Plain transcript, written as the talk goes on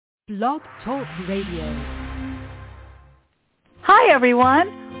Blog Talk Radio. Hi,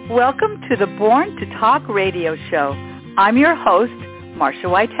 everyone. Welcome to the Born to Talk radio show. I'm your host, Marcia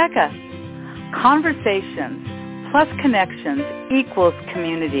Waiteka. Conversations plus connections equals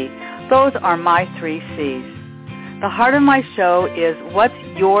community. Those are my 3 C's. The heart of my show is what's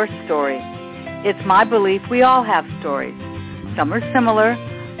your story? It's my belief we all have stories. Some are similar,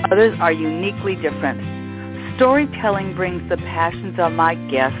 others are uniquely different. Storytelling brings the passions of my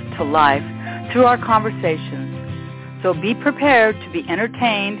guests to life through our conversations. So be prepared to be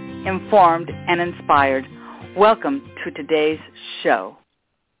entertained, informed, and inspired. Welcome to today's show.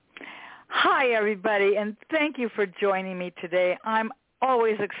 Hi, everybody, and thank you for joining me today. I'm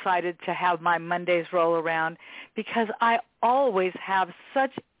always excited to have my Mondays roll around because I always have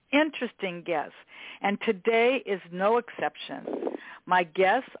such interesting guests, and today is no exception. My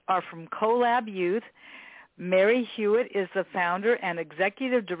guests are from Kollab Youth. Mary Hewitt is the founder and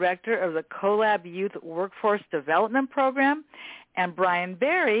executive director of the Kollab Youth Workforce Development Program, and Brian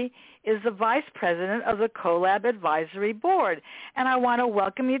Berry is the vice president of the Kollab Advisory Board. And I want to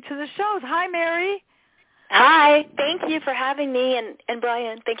welcome you to the shows. Hi, Mary. Hi. Thank you for having me, and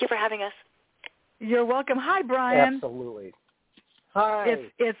Brian, thank you for having us. You're welcome. Hi, Brian. Absolutely. Hi.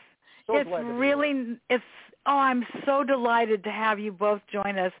 I'm so delighted to have you both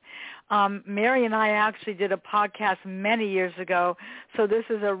join us. Mary and I actually did a podcast many years ago, so this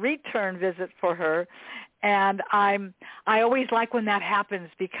is a return visit for her. And I always like when that happens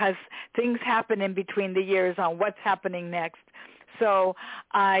because things happen in between the years on what's happening next. So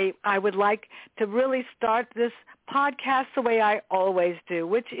I would like to really start this podcast the way I always do,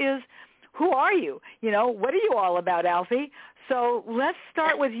 which is, who are you? You know, what are you all about, Alfie? So let's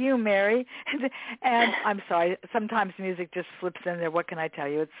start with you, Mary. And I'm sorry, sometimes music just slips in there. What can I tell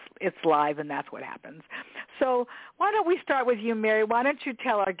you? It's live, and that's what happens. So why don't we start with you, Mary? Why don't you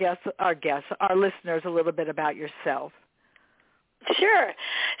tell our listeners a little bit about yourself? Sure.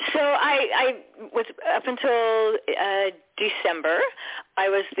 So I was, up until December, I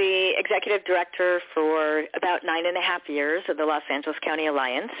was the executive director for about 9.5 years of the Los Angeles County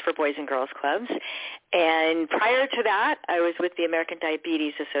Alliance for Boys and Girls Clubs. And prior to that, I was with the American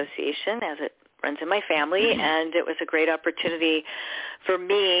Diabetes Association, as it runs in my family, and it was a great opportunity for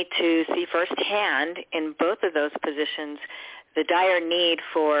me to see firsthand in both of those positions the dire need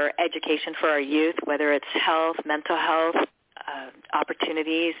for education for our youth, whether it's health, mental health,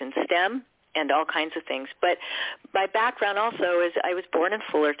 opportunities in STEM, and all kinds of things. But my background also is I was born in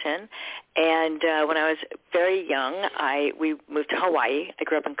Fullerton, and when I was very young, we moved to Hawaii. I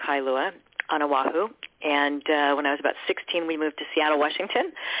grew up in Kailua on Oahu, and when I was about 16, we moved to Seattle,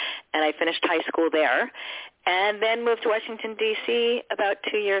 Washington, and I finished high school there, and then moved to Washington, D.C. about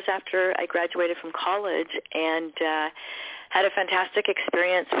 2 years after I graduated from college, and had a fantastic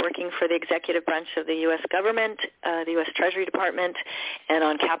experience working for the executive branch of the U.S. government, the U.S. Treasury Department, and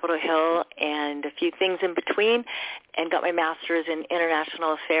on Capitol Hill, and a few things in between, and got my master's in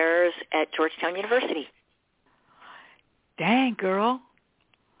international affairs at Georgetown University. Dang, girl,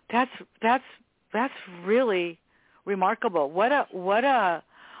 that's really remarkable. What a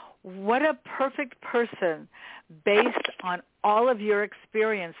perfect person, based on all of your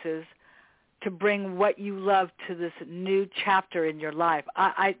experiences, to bring what you love to this new chapter in your life.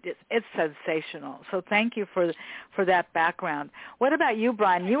 It's sensational. So thank you for that background. What about you,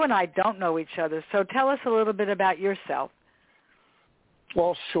 Brian? You and I don't know each other, so tell us a little bit about yourself.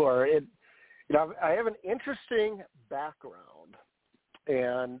 Well, sure. I have an interesting background,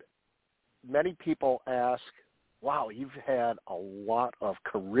 and many people ask, wow, you've had a lot of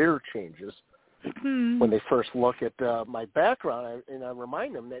career changes. When they first look at my background, and I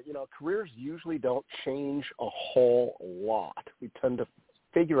remind them that, careers usually don't change a whole lot. We tend to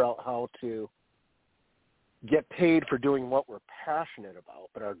figure out how to get paid for doing what we're passionate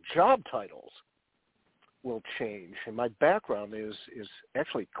about, but our job titles will change. And my background is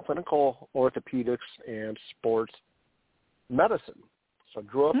actually clinical orthopedics and sports medicine. So I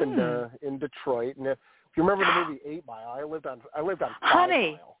grew up in Detroit, and if you remember the movie 8 Mile, I lived on 5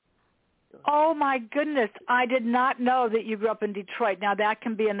 Honey. Mile. Oh, my goodness. I did not know that you grew up in Detroit. Now, that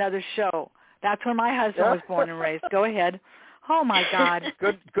can be another show. That's where my husband was born and raised. Go ahead. Oh, my God.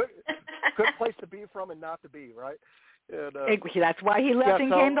 Good place to be from and not to be, right? And, that's why he left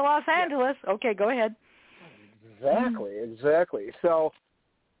and came to Los Angeles. Yeah. Okay, go ahead. Exactly. So,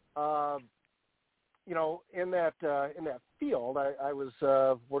 in that field, I was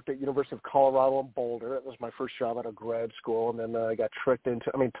worked at University of Colorado in Boulder. That was my first job out of grad school, and then I got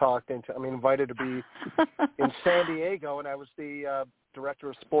invited to be in San Diego, and I was the director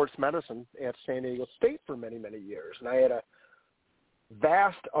of sports medicine at San Diego State for many, many years. And I had a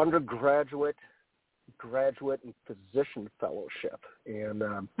vast undergraduate, graduate, and physician fellowship. And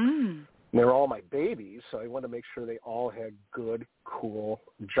they're all my babies, so I wanted to make sure they all had good, cool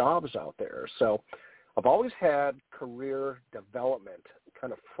jobs out there. So I've always had career development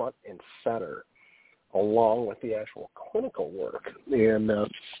kind of front and center along with the actual clinical work. And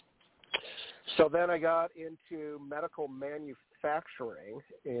so then I got into medical manufacturing,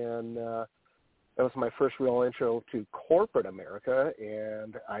 and that was my first real intro to corporate America,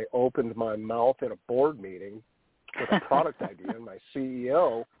 and I opened my mouth in a board meeting with a product idea, and my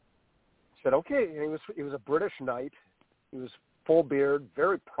CEO said, okay, and he was a British knight. He was full beard,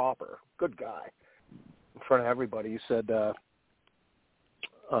 very proper, good guy. In front of everybody, he said,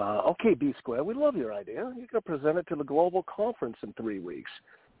 okay, B-Square, we love your idea. You're going to present it to the global conference in 3 weeks.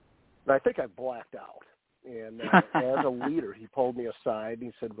 And I think I blacked out. And as a leader, he pulled me aside and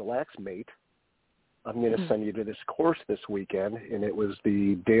he said, relax, mate. I'm going to send you to this course this weekend. And it was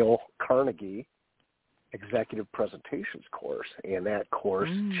the Dale Carnegie Executive Presentations course. And that course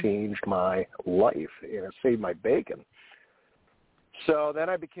changed my life, and it saved my bacon. So then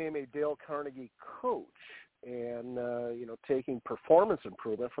I became a Dale Carnegie coach and, taking performance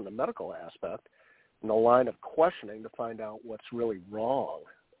improvement from the medical aspect and the line of questioning to find out what's really wrong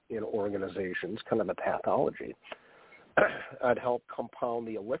in organizations, kind of the pathology. I'd help compound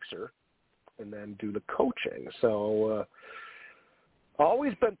the elixir and then do the coaching. So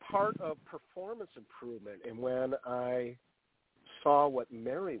always been part of performance improvement. And when I saw what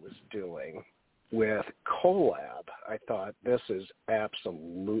Mary was doing with Kollab, I thought this is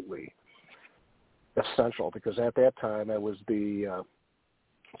absolutely essential, because at that time I was the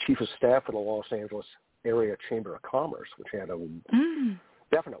chief of staff for the Los Angeles Area Chamber of Commerce, which had a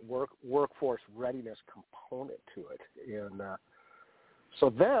definite workforce readiness component to it. And so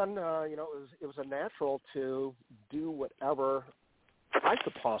then, it was a natural to do whatever I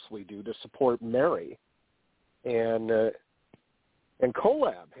could possibly do to support Mary and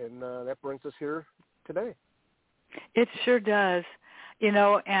Kollab, and that brings us here today. It sure does,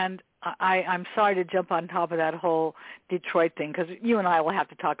 and I'm sorry to jump on top of that whole Detroit thing, because you and I will have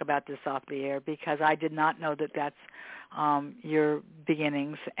to talk about this off the air, because I did not know that that's your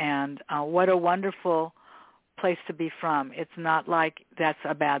beginnings, and what a wonderful place to be from. It's not like that's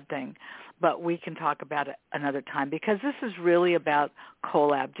a bad thing, but we can talk about it another time, because this is really about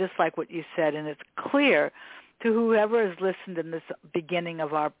Kollab, just like what you said, and it's clear to whoever has listened in this beginning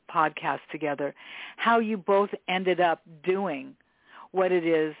of our podcast together how you both ended up doing what it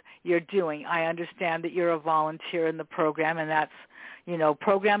is you're doing. I understand that you're a volunteer in the program, and that's,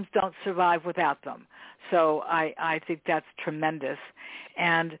 programs don't survive without them. So I think that's tremendous.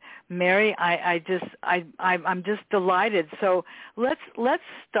 And Mary, I'm just delighted. So let's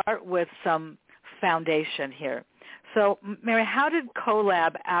start with some foundation here. So Mary, how did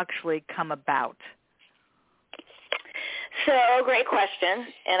Kollab actually come about? So, great question,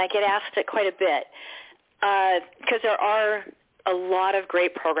 and I get asked it quite a bit, because there are a lot of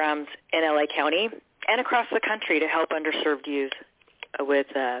great programs in LA County and across the country to help underserved youth with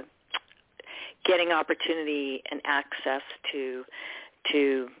getting opportunity and access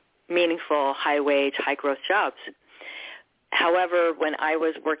to meaningful, high-wage, high-growth jobs. However, when I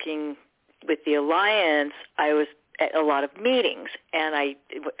was working with the Alliance, I was at a lot of meetings, and I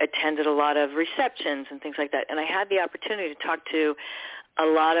attended a lot of receptions and things like that, and I had the opportunity to talk to a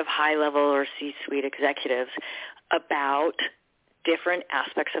lot of high-level or C-suite executives about different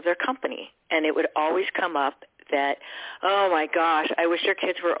aspects of their company, and it would always come up that, oh my gosh, I wish your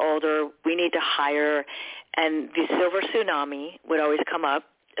kids were older, we need to hire, and the silver tsunami would always come up,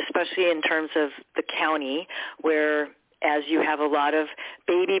 especially in terms of the county, where as you have a lot of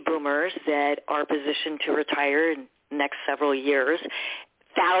baby boomers that are positioned to retire in the next several years,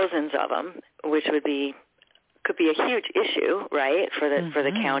 thousands of them, which could be a huge issue, right, for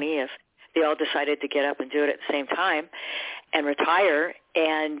the county if they all decided to get up and do it at the same time and retire.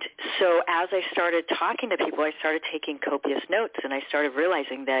 And so as I started talking to people, I started taking copious notes, and I started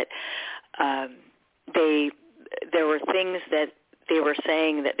realizing that there were things that they were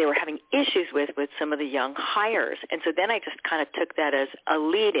saying that they were having issues with some of the young hires. And so then I just kind of took that as a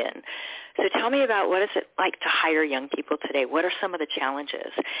lead-in. So tell me about what is it like to hire young people today? What are some of the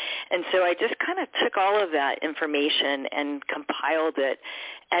challenges? And so I just kind of took all of that information and compiled it,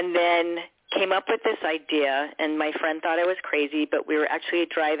 and then came up with this idea, and my friend thought I was crazy, but we were actually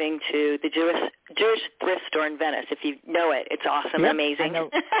driving to the Jewish thrift store in Venice. If you know it, it's awesome, amazing.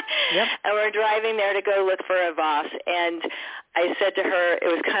 Yep. And we're driving there to go look for a Voss, and I said to her, it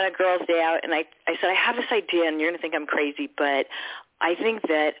was kind of girls' day out, and I said, I have this idea, and you're going to think I'm crazy, but I think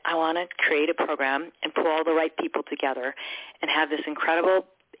that I want to create a program and pull all the right people together and have this incredible,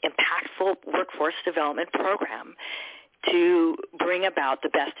 impactful workforce development program to bring about the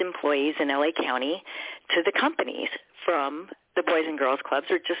best employees in LA County to the companies from the Boys and Girls Clubs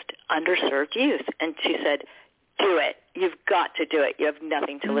or just underserved youth. And she said, do it. You've got to do it. You have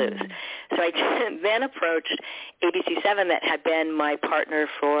nothing to lose. So I then approached ABC7 that had been my partner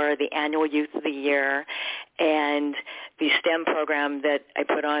for the annual Youth of the Year and the STEM program that I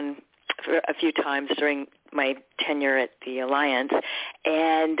put on for a few times during my tenure at the Alliance.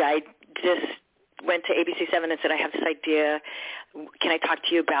 And I just went to ABC7 and said, I have this idea. Can I talk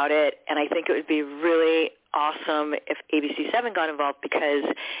to you about it? And I think it would be really awesome if ABC7 got involved because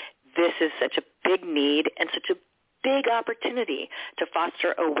this is such a big need and such a big opportunity to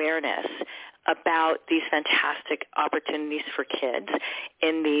foster awareness about these fantastic opportunities for kids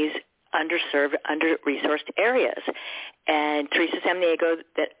in these underserved, under-resourced areas. And Teresa Samaniego,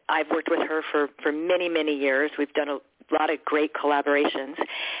 that I've worked with her for many, many years. We've done a lot of great collaborations.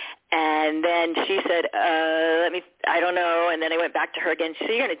 And then she said, I don't know. And then I went back to her again. She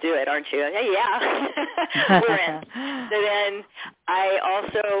said, you're going to do it, aren't you? I said, yeah, we're in. So then I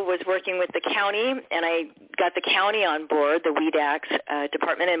also was working with the county, and I got the county on board, the WEDAX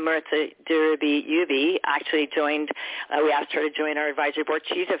department, and Maritza Durabi actually joined. We asked her to join our advisory board.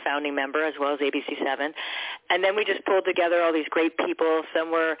 She's a founding member as well as ABC7. And then we just pulled together all these great people.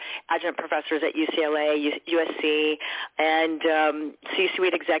 Some were adjunct professors at UCLA, USC, and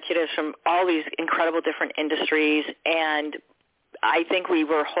C-suite executives from all these incredible different industries, and I think we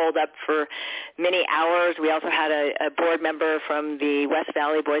were holed up for many hours. We also had a board member from the West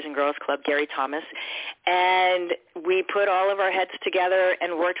Valley Boys and Girls Club, Gary Thomas, and we put all of our heads together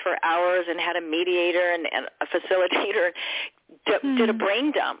and worked for hours and had a mediator and a facilitator, did a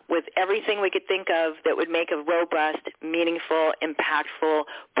brain dump with everything we could think of that would make a robust, meaningful, impactful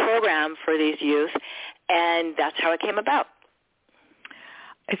program for these youth, and that's how it came about.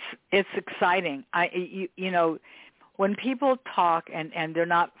 It's exciting. You know, when people talk and they're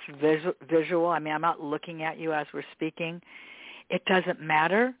not visual, I mean, I'm not looking at you as we're speaking, it doesn't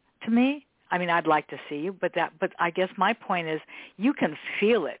matter to me. I mean, I'd like to see you, but I guess my point is you can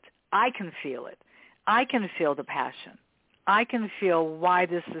feel it. I can feel it. I can feel the passion. I can feel why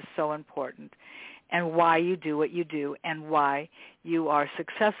this is so important and why you do what you do and why you are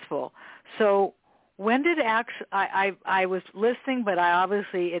successful. So when did I was listening, but I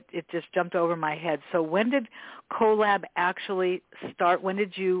obviously it just jumped over my head. So when did Kollab actually start? When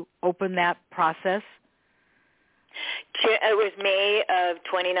did you open that process? It was May of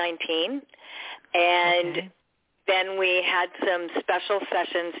 2019, and then we had some special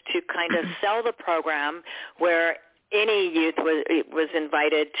sessions to kind of sell the program where any youth was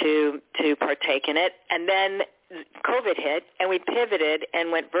invited to partake in it. And then COVID hit, and we pivoted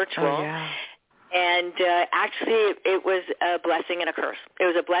and went virtual. Oh, yeah. And actually, it was a blessing and a curse. It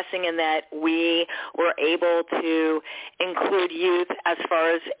was a blessing in that we were able to include youth as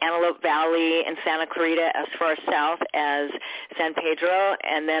far as Antelope Valley and Santa Clarita, as far south as San Pedro,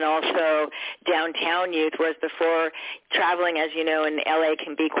 and then also downtown youth, whereas before traveling, as you know, in L.A.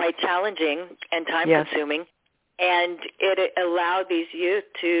 can be quite challenging and time-consuming. And it allowed these youth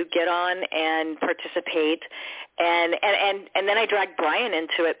to get on and participate. And then I dragged Brian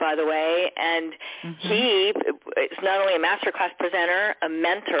into it, by the way, and he is not only a masterclass presenter, a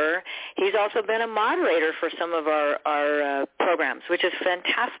mentor, he's also been a moderator for some of our programs, which is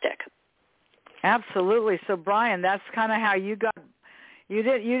fantastic. Absolutely. So, Brian, that's kind of how you got –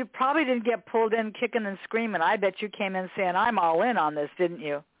 you probably didn't get pulled in kicking and screaming. I bet you came in saying, I'm all in on this, didn't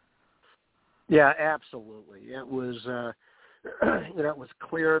you? Yeah, absolutely. It was, it was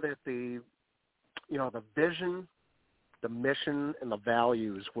clear that the vision, the mission, and the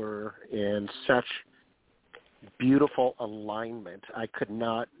values were in such beautiful alignment. I could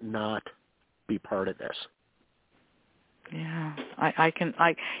not be part of this. Yeah,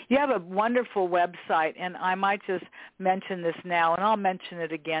 you have a wonderful website, and I might just mention this now, and I'll mention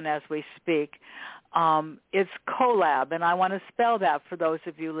it again as we speak. It's Kollab, and I want to spell that for those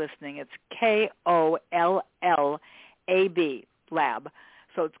of you listening. It's Kollab, lab.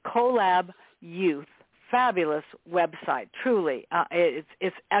 So it's Kollab Youth. Fabulous website, truly.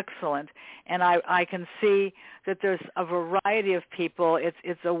 It's excellent, and I can see that there's a variety of people.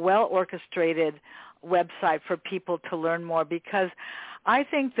 It's a well-orchestrated website for people to learn more, because I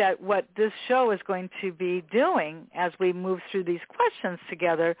think that what this show is going to be doing as we move through these questions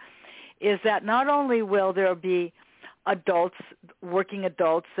together is that not only will there be adults, working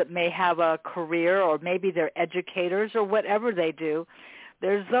adults that may have a career, or maybe they're educators or whatever they do,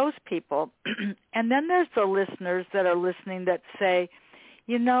 There's those people. And then there's the listeners that are listening that say,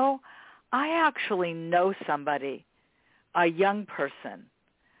 you know, I actually know somebody, a young person,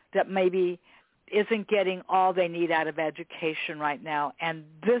 that maybe isn't getting all they need out of education right now, and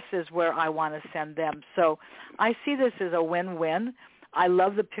this is where I want to send them. So I see this as a win-win. I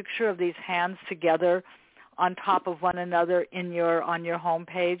love the picture of these hands together on top of one another on your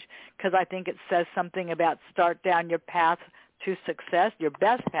homepage, because I think it says something about start down your path to success, your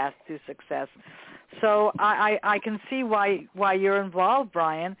best path to success. So I can see why you're involved,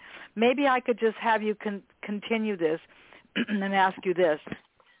 Brian. Maybe I could just have you continue this and ask you this.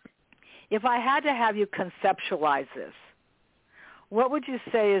 If I had to have you conceptualize this, what would you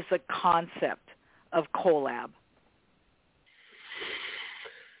say is the concept of Kollab?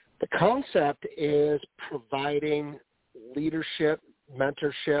 The concept is providing leadership,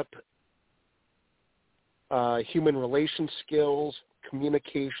 mentorship, human relation skills,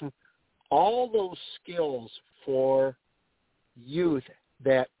 communication, all those skills for youth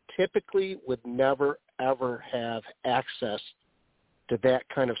that typically would never, ever have access to that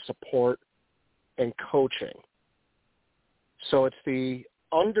kind of support and coaching. So it's the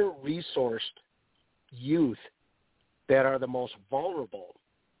under-resourced youth that are the most vulnerable.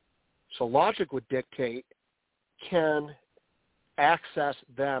 So logic would dictate, can access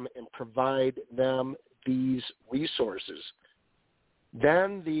them and provide them these resources.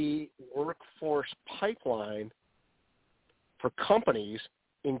 Then the workforce pipeline for companies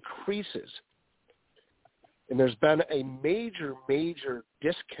increases. And there's been a major, major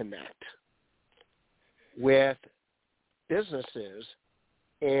disconnect with businesses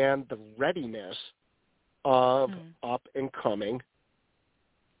and the readiness of up-and-coming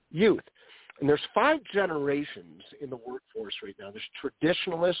youth. And there's 5 generations in the workforce right now. There's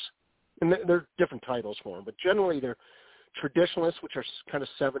traditionalists, and there are different titles for them, but generally they're traditionalists, which are kind of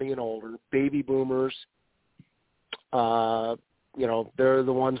 70 and older, baby boomers. They're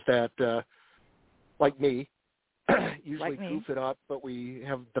the ones that, like me, usually goof it up, but we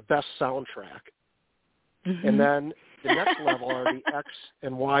have the best soundtrack. Mm-hmm. And then the next level are the X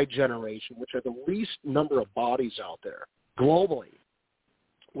and Y generation, which are the least number of bodies out there globally,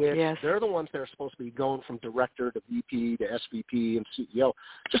 which they're the ones that are supposed to be going from director to VP to SVP and CEO.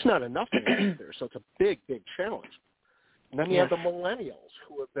 Just not enough of them out there, so it's a big, big challenge. And then you have the millennials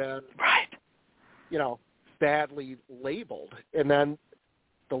who have been, badly labeled. And then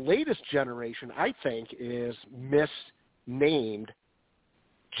the latest generation, I think, is misnamed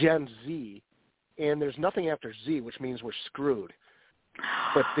Gen Z, and there's nothing after Z, which means we're screwed.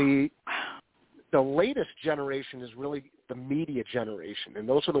 But the latest generation is really the media generation, and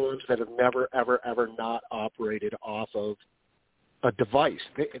those are the ones that have never, ever, ever not operated off of a device.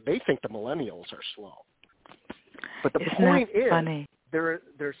 They think the millennials are slow. But the point is,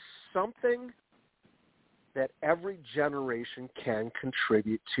 there's something that every generation can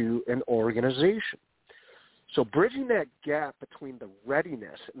contribute to an organization. So bridging that gap between the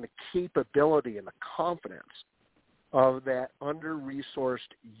readiness and the capability and the confidence of that under-resourced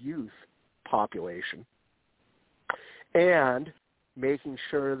youth population, and making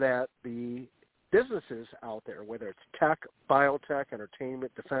sure that the businesses out there, whether it's tech, biotech,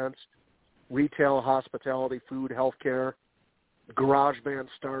 entertainment, defense, retail, hospitality, food, healthcare, garage band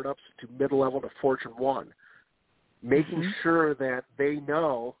startups to mid-level to Fortune 1, making sure that they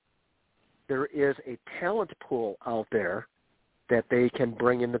know there is a talent pool out there that they can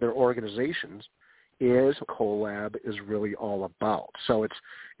bring into their organizations is Kollab is really all about. So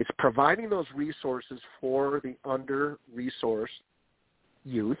it's providing those resources for the under-resourced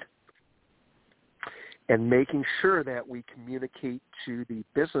youth and making sure that we communicate to the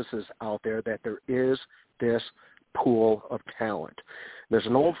businesses out there that there is this pool of talent. There's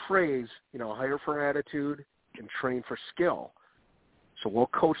an old phrase, hire for attitude and train for skill. So we'll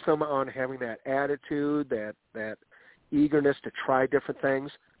coach them on having that attitude, that eagerness to try different things.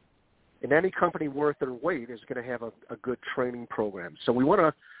 And any company worth their weight is going to have a good training program. So we want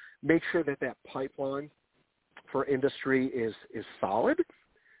to make sure that pipeline for industry is solid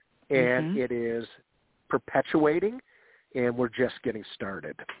and it is perpetuating, and we're just getting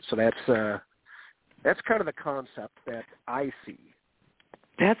started. So that's kind of the concept that I see.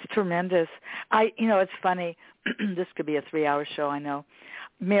 That's tremendous. It's funny. This could be a 3-hour show, I know.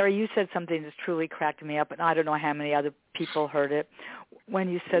 Mary, you said something that's truly cracked me up, and I don't know how many other people heard it, when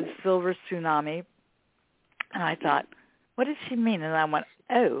you said silver tsunami. And I thought, what does she mean? And I went,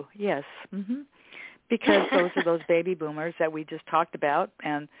 oh, yes. Because those are those baby boomers that we just talked about,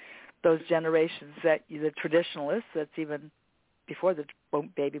 and those generations that the traditionalists that's even before the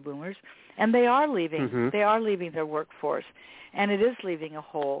baby boomers, and they are leaving. Mm-hmm. They are leaving their workforce, and it is leaving a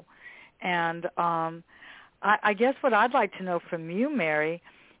hole. And I guess what I'd like to know from you, Mary,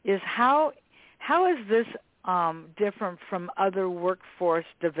 is how is this different from other workforce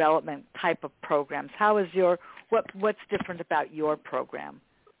development type of programs? How is what's different about your program?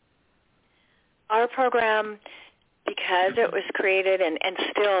 Our program, because it was created and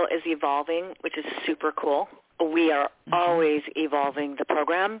still is evolving, which is super cool. We are always evolving the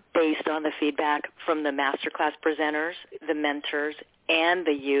program based on the feedback from the masterclass presenters, the mentors, and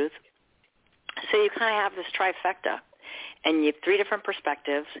the youth. So you kind of have this trifecta, and you have 3 different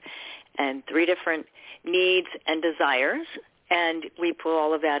perspectives and 3 different needs and desires, and we pull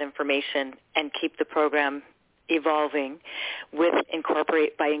all of that information and keep the program evolving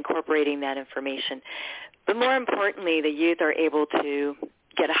by incorporating that information. But more importantly, the youth are able to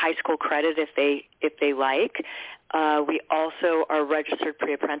get a high school credit if they like. We also are a registered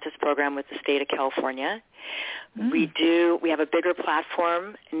pre-apprentice program with the state of California. We have a bigger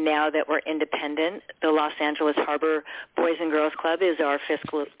platform now that we're independent. The Los Angeles Harbor Boys and Girls Club is our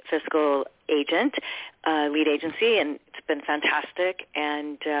fiscal agent, lead agency, and it's been fantastic.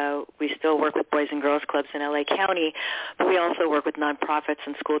 And we still work with Boys and Girls Clubs in LA County, but we also work with nonprofits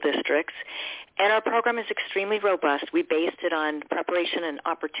and school districts. And our program is extremely robust. We based it on preparation and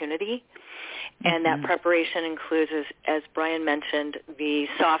opportunity, and that preparation includes, as Brian mentioned, the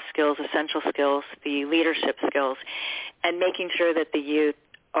soft skills, essential skills, the leadership skills, and making sure that the youth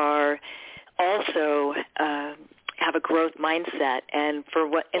are also have a growth mindset. And for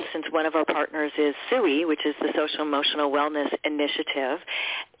instance, one of our partners is SUI, which is the Social Emotional Wellness Initiative,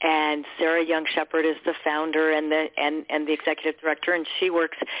 and Sarah Young Shepherd is the founder and the executive director, and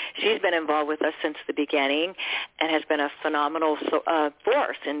she's been involved with us since the beginning and has been a phenomenal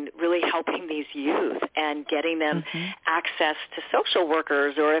force in really helping these youth and getting them access to social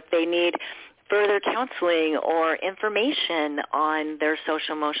workers, or if they need further counseling or information on their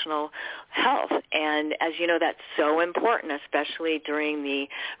social emotional health. And as you know, that's so important, especially during the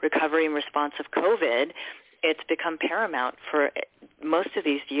recovery and response of COVID. It's become paramount for most of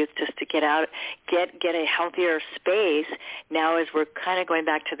these youth just to get out, get a healthier space. Now as we're kind of going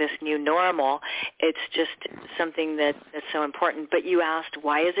back to this new normal, it's just something that's so important. But you asked,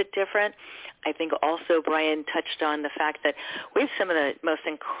 why is it different? I think also Brian touched on the fact that we have some of the most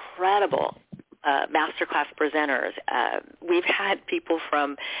incredible masterclass presenters. We've had people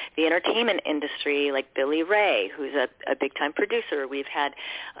from the entertainment industry like Billy Ray, who's a big-time producer. We've had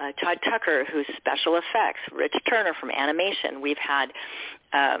Todd Tucker, who's special effects, Rich Turner from animation. We've had,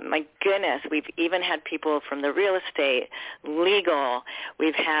 my goodness, we've even had people from the real estate, legal.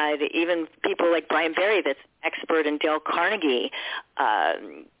 We've had even people like Brian Berry that's expert in Dale Carnegie,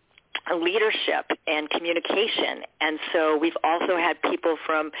 leadership and communication. And so we've also had people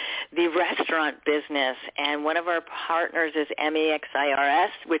from the restaurant business, and one of our partners is MEXIRS,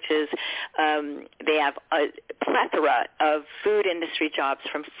 which is they have a plethora of food industry jobs,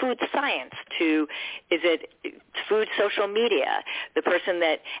 from food science to food social media. The person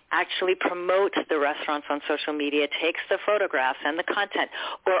that actually promotes the restaurants on social media takes the photographs and the content,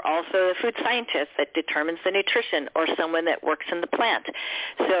 or also the food scientist that determines the nutrition, or someone that works in the plant.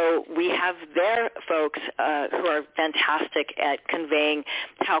 So we have their folks who are fantastic at conveying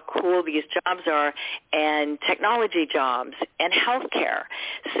how cool these jobs are, and technology jobs and healthcare.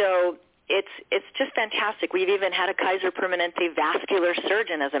 So it's just fantastic. We've even had a Kaiser Permanente vascular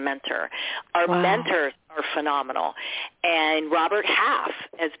surgeon as a mentor. Our mentors are phenomenal. And Robert Half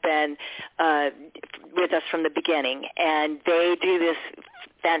has been with us from the beginning, and they do this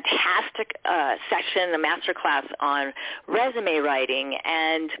fantastic session, a master class on resume writing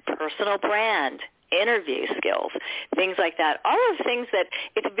and personal brand, interview skills, things like that. All of things that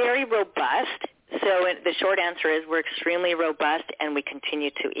it's very robust. So the short answer is we're extremely robust, and we continue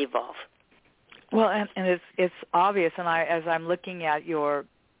to evolve. Well, and it's obvious, and as I'm looking at your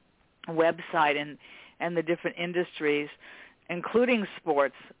website and the different industries, including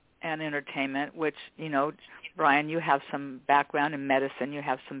sports and entertainment, which, you know, Brian, you have some background in medicine, you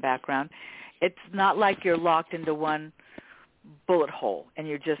have some background. It's not like you're locked into one bullet hole and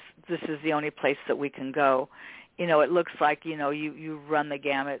this is the only place that we can go. You know, it looks like, you know, you run the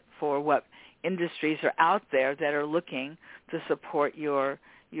gamut for what industries are out there that are looking to support your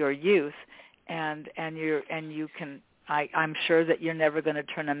youth, and you can. I'm sure that you're never going to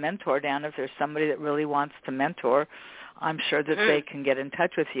turn a mentor down. If there's somebody that really wants to mentor, I'm sure that they can get in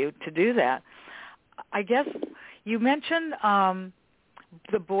touch with you to do that. I guess you mentioned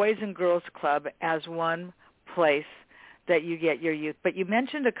the Boys and Girls Club as one place that you get your youth. But you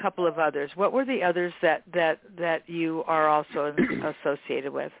mentioned a couple of others. What were the others that you are also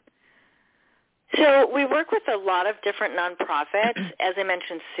associated with? So we work with a lot of different nonprofits. As I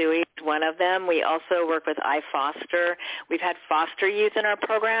mentioned, SUI is one of them. We also work with iFoster. We've had foster youth in our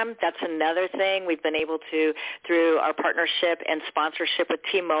program. That's another thing. We've been able to, through our partnership and sponsorship with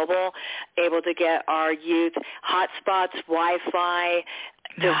T-Mobile, able to get our youth hotspots, Wi-Fi,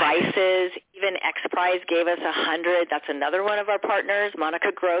 devices. Even XPRIZE gave us 100. That's another one of our partners. Monica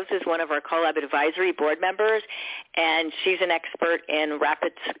Groves is one of our Kollab Advisory board members, and she's an expert in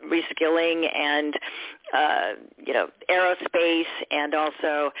rapid reskilling and aerospace, and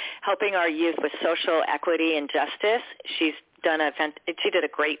also helping our youth with social equity and justice. She did a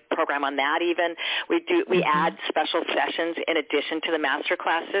great program on that. Even we add special sessions in addition to the master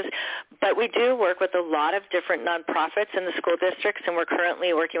classes, but we do work with a lot of different nonprofits in the school districts, and we're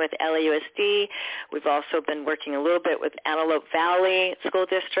currently working with LAUSD. We've also been working a little bit with Antelope Valley School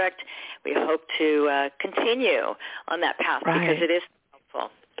District. We hope to continue on that path because it is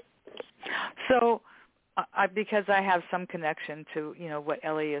helpful. So, because I have some connection to what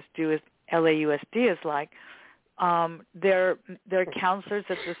LAUSD is like. They're counselors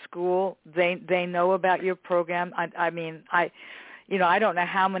at the school. They know about your program. I don't know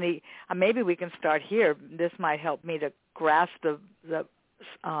how many. Maybe we can start here. This might help me to grasp the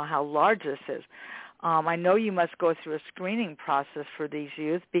how large this is. I know you must go through a screening process for these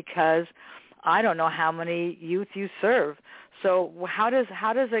youth because I don't know how many youth you serve. So how does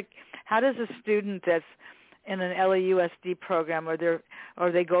a student that's in an LAUSD program, or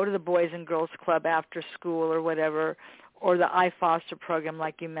they go to the Boys and Girls Club after school or whatever, or the iFoster program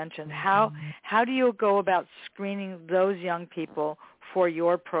like you mentioned, how do you go about screening those young people for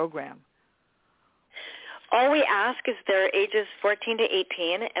your program? All we ask is their ages 14 to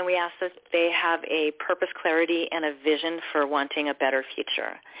 18, and we ask that they have a purpose, clarity, and a vision for wanting a better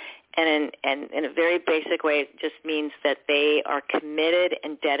future. And in a very basic way, it just means that they are committed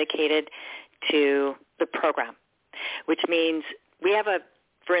and dedicated to the program, which means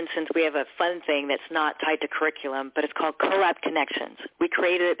for instance, we have a fun thing that's not tied to curriculum, but it's called Kollab Connections. We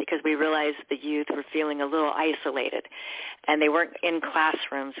created it because we realized the youth were feeling a little isolated, and they weren't in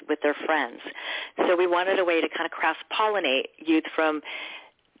classrooms with their friends. So we wanted a way to kind of cross-pollinate youth from,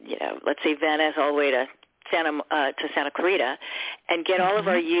 let's say Venice all the way to Santa Clarita, and get all of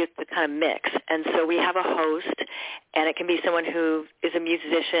our youth to kind of mix. And so we have a host, and it can be someone who is a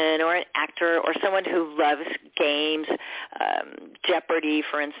musician or an actor or someone who loves games, Jeopardy,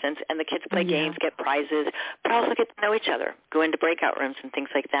 for instance, and the kids play games, get prizes, but also get to know each other, go into breakout rooms and things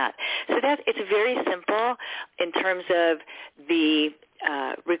like that. So it's very simple in terms of the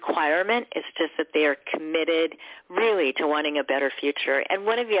requirement. It's just that they are committed really to wanting a better future. And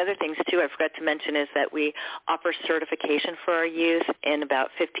one of the other things, too, I forgot to mention is that we offer certification for our youth in about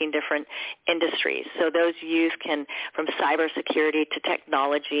 15 different industries. So those youth can, from cybersecurity to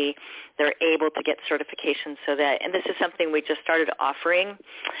technology, they're able to get certification so that, and this is something we just started offering,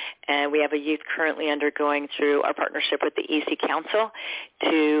 and we have a youth currently undergoing through our partnership with the EC Council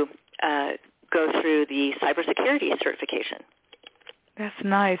to go through the cybersecurity certification. That's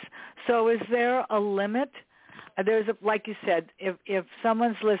nice. So is there a limit? Like you said, if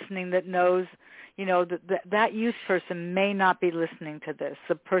someone's listening that knows, that youth person may not be listening to this,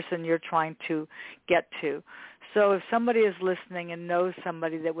 the person you're trying to get to. So if somebody is listening and knows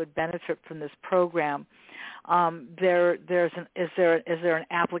somebody that would benefit from this program, is there an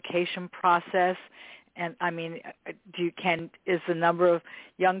application process? And I mean, is the number of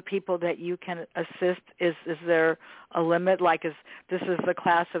young people that you can assist, is there a limit? Like, this is the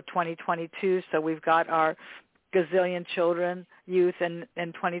class of 2022, so we've got our gazillion children, youth, and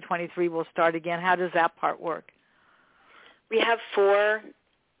in 2023 we'll start again. How does that part work? We have 4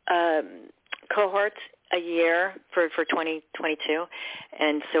 cohorts a year for 2022,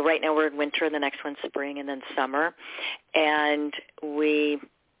 and so right now we're in winter, the next one's spring, and then summer, and we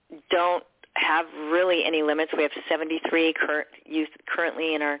don't have really any limits. We have 73 youth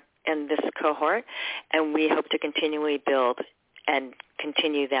currently in this cohort, and we hope to continually build and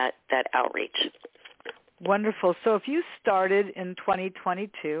continue that outreach. Wonderful. So if you started in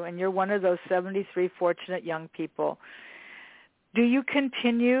 2022 and you're one of those 73 fortunate young people, do you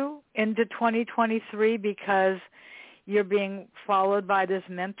continue into 2023 because you're being followed by this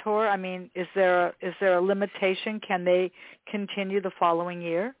mentor? I mean, is there a limitation? Can they continue the following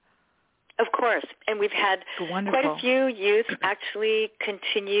year? Of course, and we've had quite a few youth actually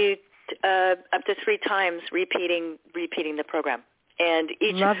continue up to 3 times repeating the program. And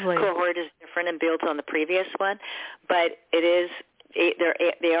each cohort is different and builds on the previous one, but they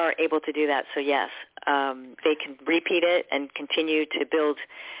are able to do that. So yes, they can repeat it and continue to build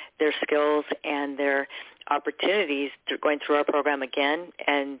their skills and their opportunities through going through our program again.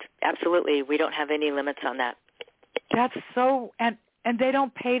 And absolutely, we don't have any limits on that. That's so, and they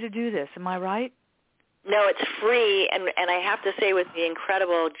don't pay to do this, am I right? No, it's free, and I have to say with the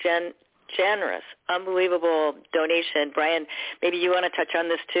incredible, generous, unbelievable donation, Brian, maybe you want to touch on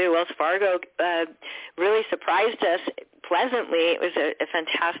this too. Wells Fargo really surprised us pleasantly. It was a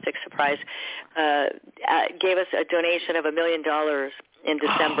fantastic surprise. Gave us a donation of $1 million in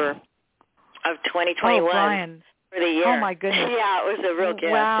December of 2021 Brian. for the year. Oh, my goodness. Yeah, it was a real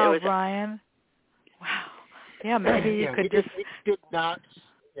gift. Wow, it was Brian. Wow. Yeah, maybe you could just...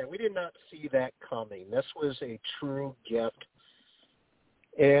 We did not see that coming. This was a true gift.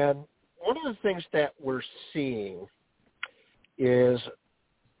 And one of the things that we're seeing is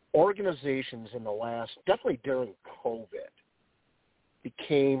organizations in the last, definitely during COVID,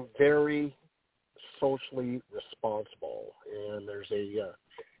 became very socially responsible. And there's a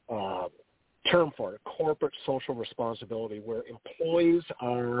term for it, corporate social responsibility, where employees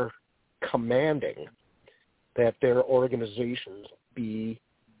are commanding that their organizations be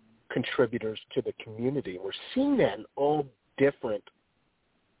contributors to the community. We're seeing that in all different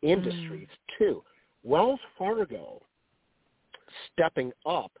industries too. Wells Fargo stepping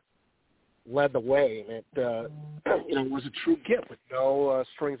up led the way, and it was a true gift with no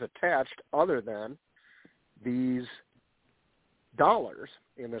strings attached other than these dollars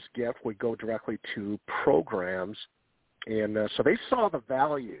in this gift would go directly to programs. And so they saw the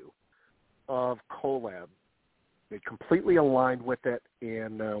value of Kollab. They completely aligned with it,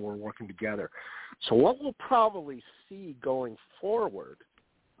 and we're working together. So what we'll probably see going forward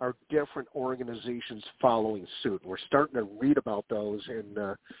are different organizations following suit. We're starting to read about those in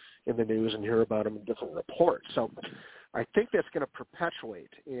the news and hear about them in different reports. So I think that's going to perpetuate,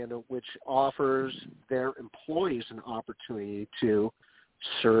 which offers their employees an opportunity to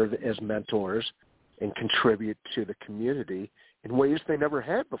serve as mentors and contribute to the community in ways they never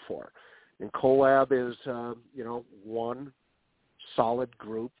had before. And Kollab is, one solid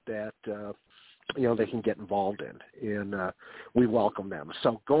group that, they can get involved in, and we welcome them.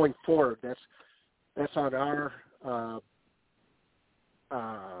 So going forward, that's on our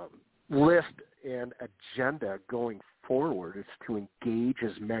list and agenda going forward, is to engage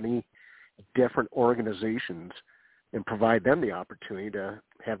as many different organizations and provide them the opportunity to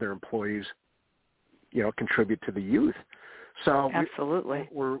have their employees, contribute to the youth. So absolutely,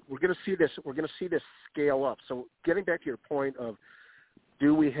 we're going to see this. We're going to see this scale up. So getting back to your point of,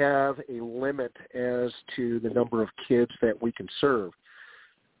 do we have a limit as to the number of kids that we can serve?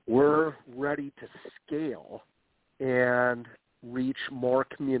 We're ready to scale and reach more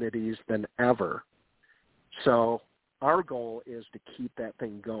communities than ever. So our goal is to keep that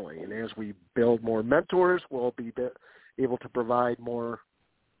thing going. And as we build more mentors, we'll be able to provide more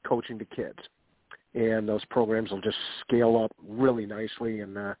coaching to kids. And those programs will just scale up really nicely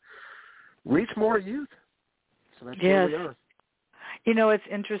and reach more youth. So that's where we are. It's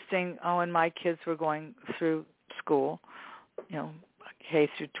interesting. When my kids were going through school, K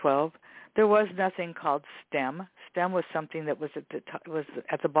through 12, there was nothing called STEM. STEM was something that was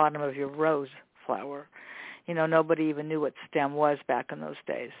at the bottom of your rose flower. Nobody even knew what STEM was back in those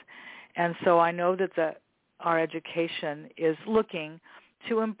days. And so I know that our education is looking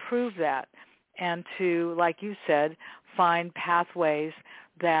to improve that, and to, like you said, find pathways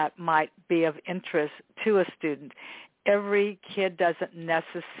that might be of interest to a student. Every kid doesn't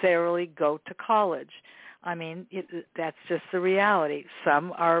necessarily go to college. I mean, that's just the reality.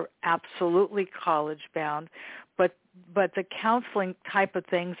 Some are absolutely college-bound, but the counseling type of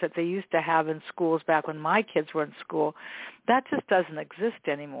things that they used to have in schools back when my kids were in school, that just doesn't exist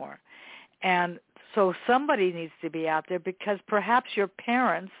anymore. And so somebody needs to be out there, because perhaps your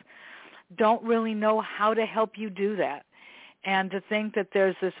parents don't really know how to help you do that. And to think that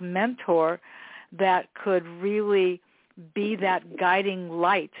there's this mentor that could really be that guiding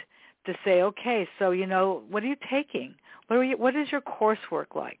light to say, okay, so, what are you taking? What is your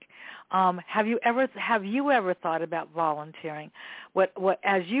coursework like? Have you ever thought about volunteering? What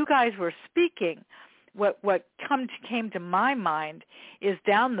as you guys were speaking, what came to my mind is,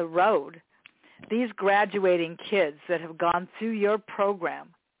 down the road, these graduating kids that have gone through your program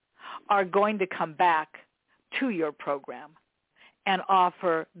are going to come back to your program and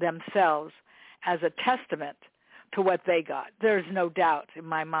offer themselves as a testament to what they got. There's no doubt in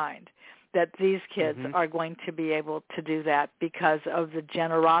my mind that these kids are going to be able to do that because of the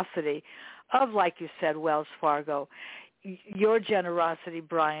generosity of, like you said, Wells Fargo, your generosity,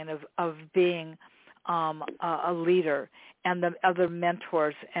 Brian, of being a leader, and the other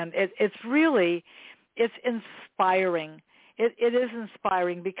mentors. And it's really, it's inspiring. It is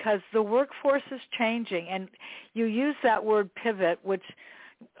inspiring because the workforce is changing, and you use that word pivot, which,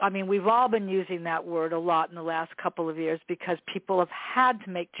 I mean, we've all been using that word a lot in the last couple of years because people have had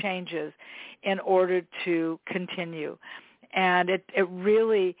to make changes in order to continue. And it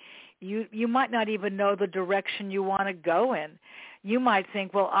really, you might not even know the direction you want to go in. You might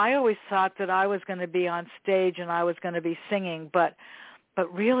think, well, I always thought that I was going to be on stage and I was going to be singing, but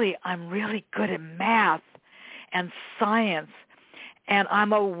really I'm really good at math and science, and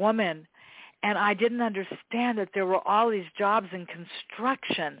I'm a woman, and I didn't understand that there were all these jobs in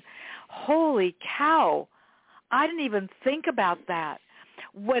construction. Holy cow. I didn't even think about that.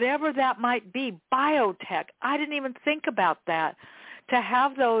 Whatever that might be, biotech, I didn't even think about that. To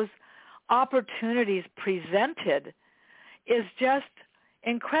have those opportunities presented is just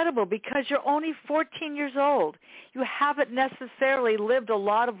incredible because you're only 14 years old. You haven't necessarily lived a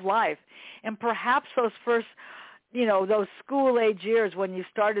lot of life. And perhaps those first, those school-age years when you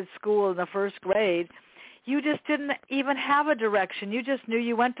started school in the first grade, you just didn't even have a direction. You just knew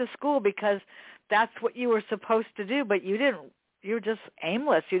you went to school because that's what you were supposed to do, but you were just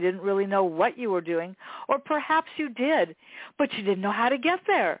aimless. You didn't really know what you were doing, or perhaps you did, but you didn't know how to get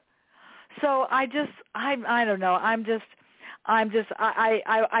there. So I don't know. I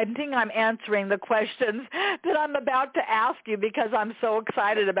think I'm answering the questions that I'm about to ask you because I'm so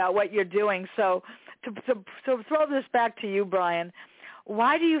excited about what you're doing. So to throw this back to you, Brian,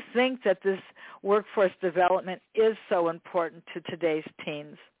 why do you think that this workforce development is so important to today's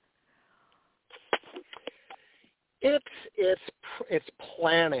teens? It's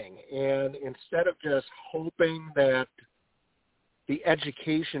planning, and instead of just hoping that the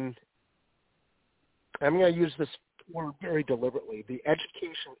education, I'm going to use this word very deliberately, the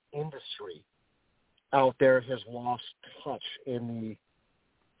education industry out there has lost touch in the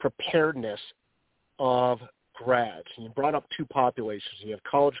preparedness of grads. And you brought up two populations. You have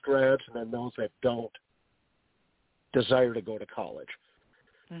college grads and then those that don't desire to go to college.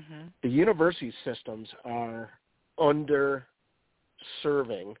 Mm-hmm. The university systems are underserving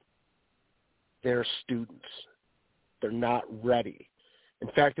their students. They're not ready. In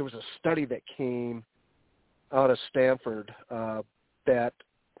fact, there was a study that came out of Stanford that,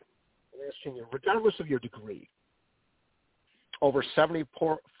 regardless of your degree, over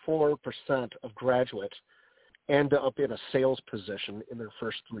 74% of graduates end up in a sales position in their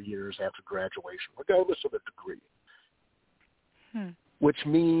first 3 years after graduation, regardless of their degree. Which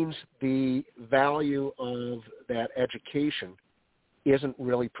means the value of that education isn't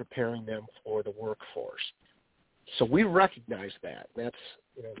really preparing them for the workforce. So we recognize that. That's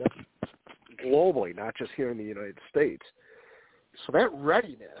globally, not just here in the United States. So that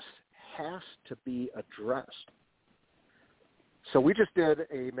readiness has to be addressed. So we just did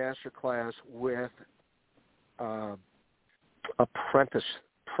a master class with apprentice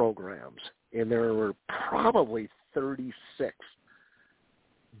programs, and there were probably 36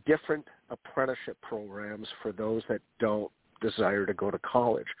 different apprenticeship programs for those that don't desire to go to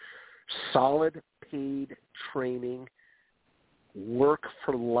college. Solid paid training, work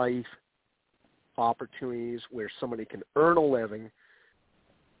for life opportunities where somebody can earn a living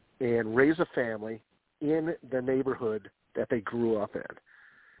and raise a family in the neighborhood that they grew up in.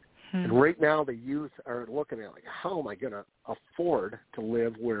 And right now the youth are looking at, like, how am I going to afford to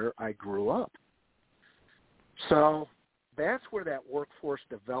live where I grew up? So that's where that workforce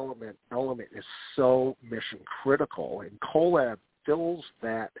development element is so mission critical, and Kollab fills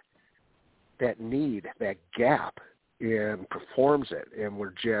that need, that gap, and performs it, and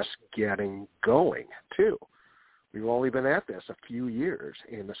we're just getting going too. We've only been at this a few years,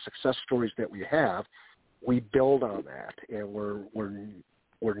 and the success stories that we have, we build on that, and we're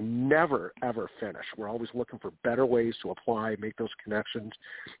never ever finished. We're always looking for better ways to apply, make those connections,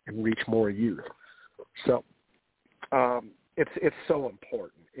 and reach more youth. So it's so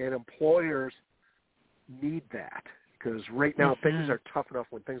important, and employers need that, because right now things are tough enough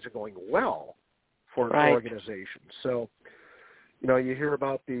when things are going well for an organization. So, you hear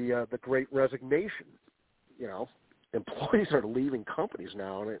about the Great Resignation. Employees are leaving companies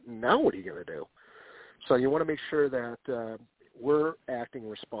now, and now what are you going to do? So you want to make sure that we're acting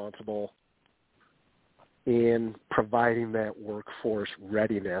responsible in providing that workforce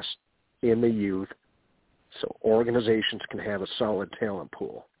readiness in the youth, so organizations can have a solid talent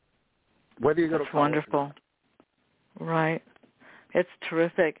pool. Whether you go to college. Wonderful. Right. It's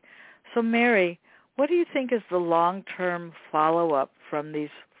terrific. So, Mary, what do you think is the long-term follow-up from these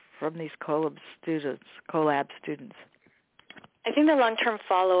Kollab students? I think the long-term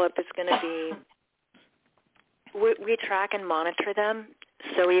follow-up is going to be we track and monitor them.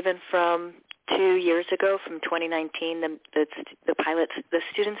 So even from 2 years ago from 2019, the pilots, the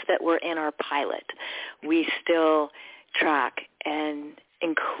students that were in our pilot, we still track and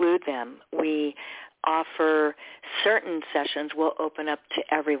include them. We offer certain sessions we'll open up to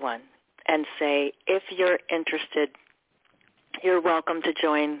everyone and say, if you're interested, you're welcome to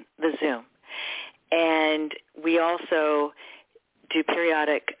join the Zoom. And we also do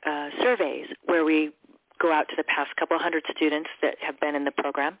periodic surveys where we go out to the past couple hundred students that have been in the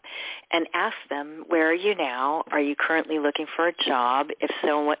program and ask them, where are you now? Are you currently looking for a job? If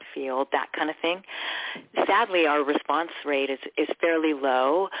so, in what field? That kind of thing. Sadly, our response rate is fairly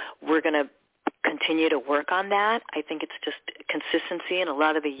low. We're going to continue to work on that. I think it's just consistency, and a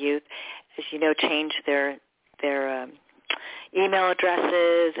lot of the youth, as you know, change their email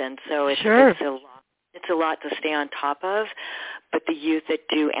addresses, and so it's a lot to stay on top of. But the youth that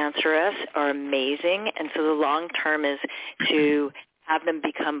do answer us are amazing, and so the long term is to have them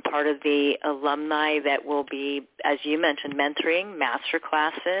become part of the alumni that will be, as you mentioned, mentoring, master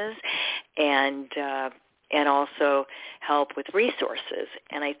classes, and also help with resources.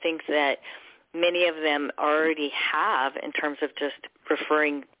 And I think that many of them already have, in terms of just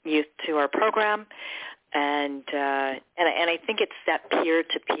referring youth to our program. And I think it's that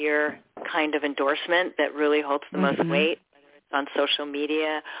peer-to-peer kind of endorsement that really holds the most weight, whether it's on social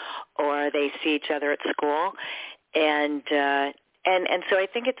media or they see each other at school. And so I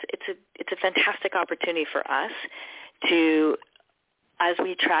think it's a fantastic opportunity for us to, as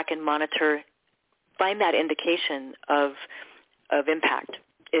we track and monitor, find that indication of impact.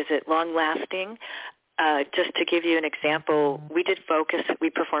 Is it long-lasting? Just to give you an example, we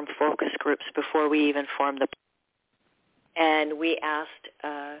performed focus groups before we even formed and we asked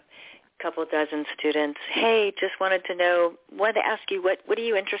a couple dozen students, hey, just wanted to ask you, what are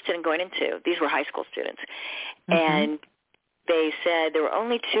you interested in going into? These were high school students. And they said there were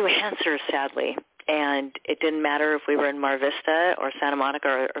only 2 answers, sadly, and it didn't matter if we were in Mar Vista or Santa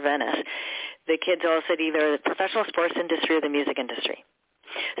Monica or Venice. The kids all said either the professional sports industry or the music industry.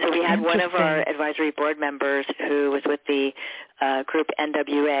 So we had one of our advisory board members who was with the group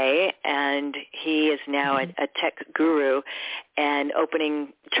NWA, and he is now a tech guru and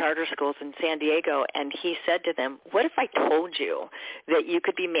opening charter schools in San Diego. And he said to them, what if I told you that you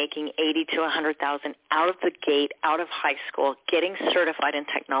could be making $80,000 to $100,000 out of the gate, out of high school, getting certified in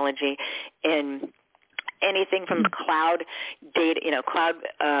technology in anything from cloud data, cloud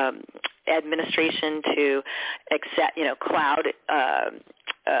administration to cloud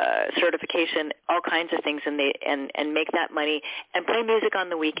certification, all kinds of things, and make that money and play music on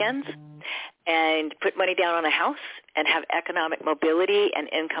the weekends and put money down on a house and have economic mobility and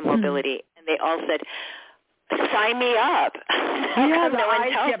income mobility. And they all said, sign me up. Yeah, the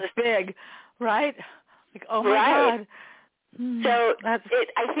eyes get big, right? Like, oh my God. So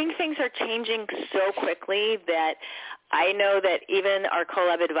I think things are changing so quickly that I know that even our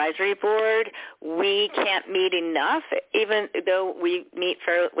Kollab Advisory Board, we can't meet enough, even though we meet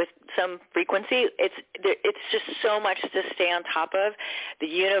with some frequency. It's just so much to stay on top of. The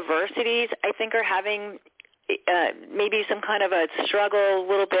universities, I think, are having maybe some kind of a struggle a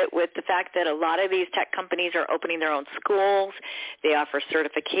little bit with the fact that a lot of these tech companies are opening their own schools. They offer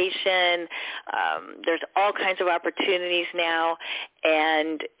certification. There's all kinds of opportunities now,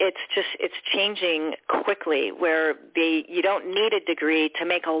 and it's changing quickly where you don't need a degree to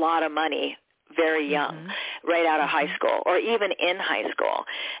make a lot of money very young, right out of high school or even in high school.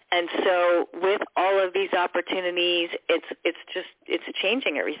 And so with all of these opportunities, it's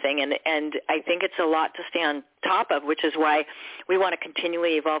changing everything. And I think it's a lot to stay on top of, which is why we want to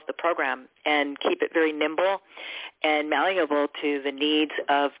continually evolve the program and keep it very nimble and malleable to the needs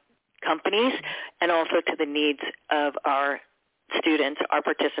of companies and also to the needs of our students, our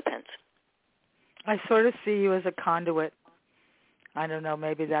participants. I sort of see you as a conduit. I don't know,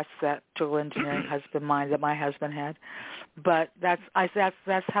 maybe that's that dual engineering husband mind that my husband had, but that's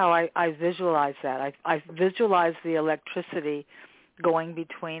how I visualize that. I visualize the electricity going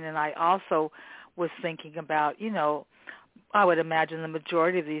between, and I also was thinking about, I would imagine the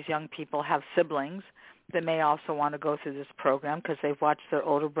majority of these young people have siblings that may also want to go through this program because they've watched their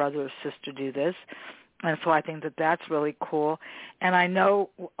older brother or sister do this. And so I think that that's really cool. And I know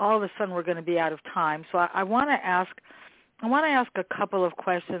all of a sudden we're going to be out of time, so I want to ask a couple of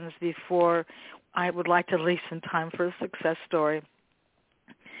questions before I would like to leave some time for a success story.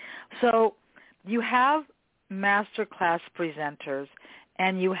 So you have master class presenters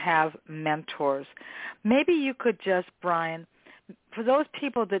and you have mentors. Maybe you could just, Brian, for those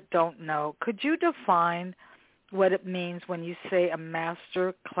people that don't know, could you define what it means when you say a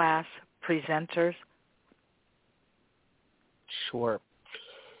master class presenters? Sure.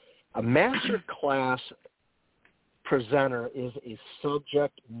 A master class presenter is a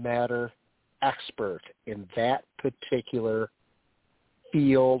subject matter expert in that particular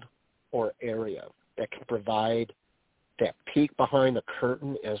field or area that can provide that peek behind the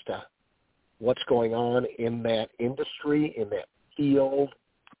curtain as to what's going on in that industry, in that field,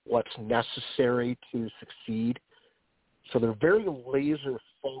 what's necessary to succeed. So they're very laser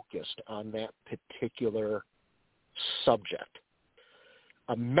focused on that particular subject.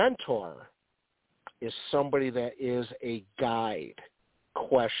 A mentor is somebody that is a guide,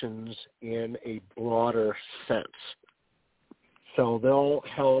 questions in a broader sense. So they'll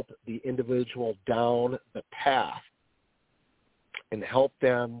help the individual down the path and help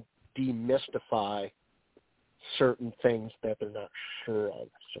them demystify certain things that they're not sure of.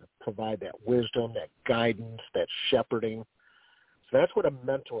 So provide that wisdom, that guidance, that shepherding. So that's what a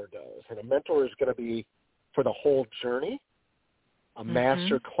mentor does. And a mentor is going to be for the whole journey. A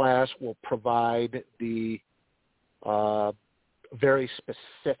master class will provide the very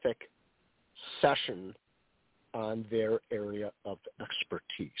specific session on their area of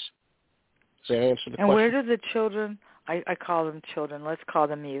expertise. Does that answer the question? And where do the children, I call them children, let's call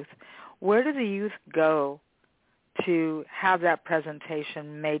them youth, where do the youth go to have that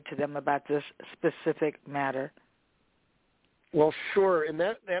presentation made to them about this specific matter? Well, sure, and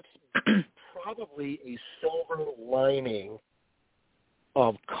that's probably a silver lining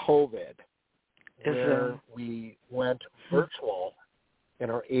of COVID, where we went virtual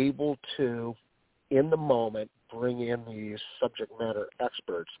and are able to, in the moment, bring in these subject matter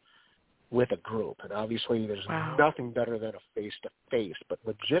experts with a group. And obviously there's nothing better than a face-to-face, but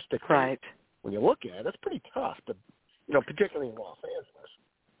logistically, when you look at it, it's pretty tough, to, particularly in Los Angeles,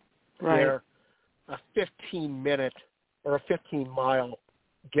 where a 15-minute or a 15-mile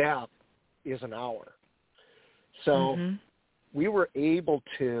gap is an hour. So we were able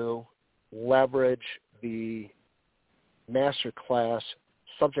to leverage the master class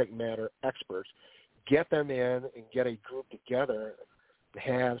subject matter experts, get them in and get a group together and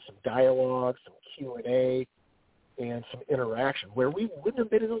have some dialogue, some Q&A, and some interaction where we wouldn't have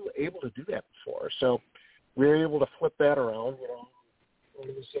been able to do that before. So we were able to flip that around. What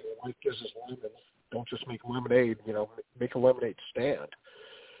do you say? Life gives us lemons. Don't just make lemonade, make a lemonade stand.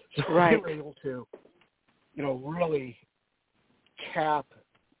 So we were able to, really cap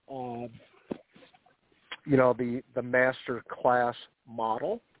on, the master class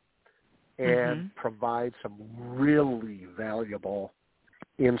model and provide some really valuable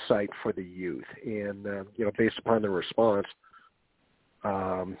insight for the youth. And, based upon their response,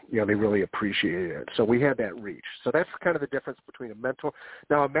 they really appreciated it. So we had that reach. So that's kind of the difference between a mentor.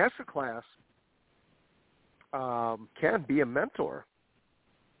 Now, a master class can be a mentor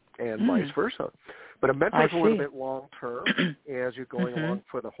and vice versa. But a mentor is a little bit long-term as you're going along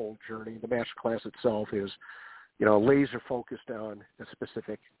for the whole journey. The master class itself is, laser-focused on a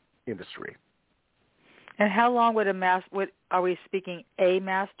specific industry. And how long would are we speaking a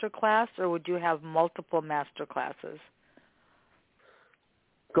master class, or would you have multiple master classes?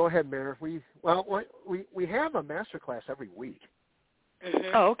 Go ahead, Mayor. We have a master class every week.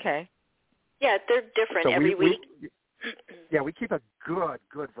 Oh, okay. Yeah, they're different every week. We keep a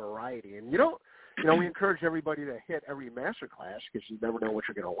good variety, and we encourage everybody to hit every master class because you never know what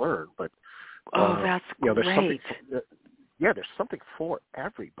you're going to learn. But that's great. There's something for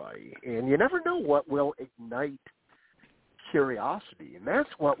everybody, and you never know what will ignite curiosity, and that's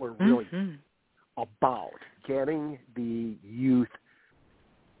what we're really about: getting the youth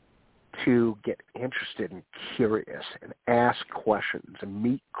to get interested and curious and ask questions and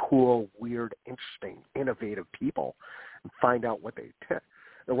meet cool, weird, interesting, innovative people and find out what they tick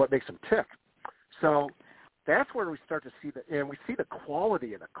or what makes them tick. So that's where we start to see and we see the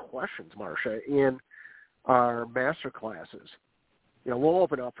quality of the questions, Marcia, in our master classes. We'll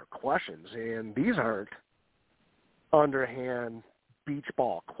open up for questions, and these aren't underhand beach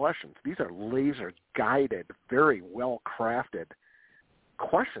ball questions. These are laser guided, very well crafted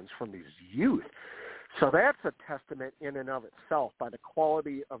questions from these youth. So that's a testament in and of itself by the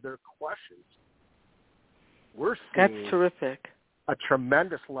quality of their questions. We're seeing that's terrific. A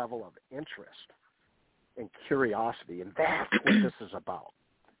tremendous level of interest and curiosity, and that's what this is about.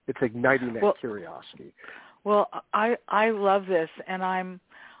 It's igniting that curiosity. Well, I love this, and I'm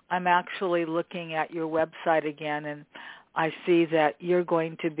actually looking at your website again, and I see that you're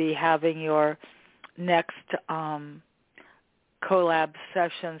going to be having your next Kollab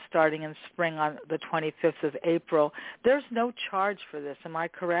session starting in spring on the 25th of April. There's no charge for this. Am I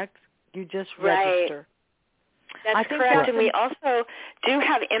correct? You just register. That's correct. And we also do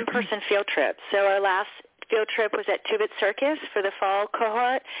have in-person field trips. So our last field trip was at Tubit Circus for the fall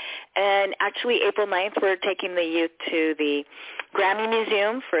cohort. And actually April 9th, we're taking the youth to the Grammy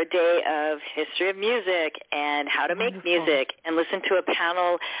Museum for a day of history of music and how to make music, and listen to a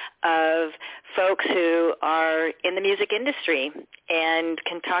panel of folks who are in the music industry and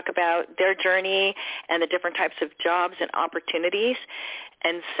can talk about their journey and the different types of jobs and opportunities.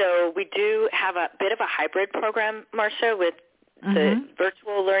 And so we do have a bit of a hybrid program, Marcia, with the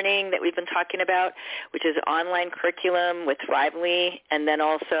virtual learning that we've been talking about, which is online curriculum with Thrively, and then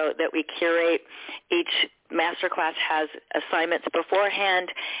also that we curate each masterclass has assignments beforehand,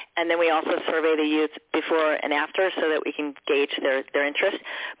 and then we also survey the youth before and after so that we can gauge their interest.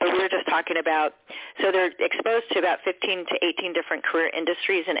 But we were just talking about, so they're exposed to about 15 to 18 different career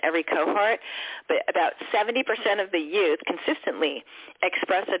industries in every cohort, but about 70% of the youth consistently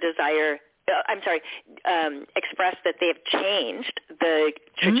express a desire express that they have changed the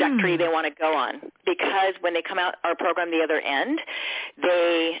trajectory they want to go on, because when they come out our program the other end,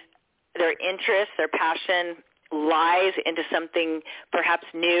 their interest, their passion lies into something perhaps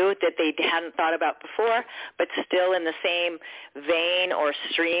new that they hadn't thought about before, but still in the same vein or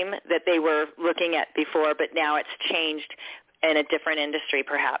stream that they were looking at before, but now it's changed in a different industry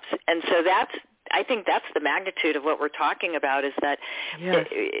perhaps. And so I think that's the magnitude of what we're talking about, is that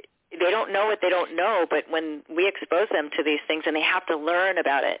they don't know what they don't know, but when we expose them to these things and they have to learn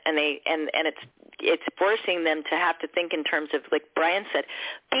about it, and it's forcing them to have to think in terms of, like Brian said,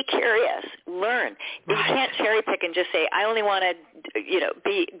 be curious, learn. Right. You can't cherry pick and just say, I only want to,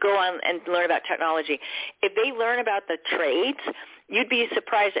 go on and learn about technology. If they learn about the trades, you'd be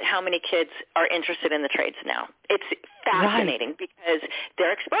surprised at how many kids are interested in the trades now. It's fascinating because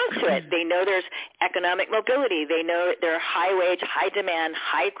they're exposed to it. They know there's economic mobility. They know there are high-wage, high-demand,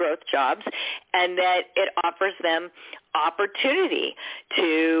 high-growth jobs, and that it offers them opportunity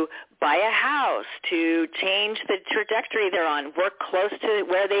to buy a house, to change the trajectory they're on, work close to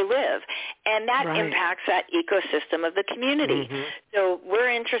where they live. And that impacts that ecosystem of the community. So we're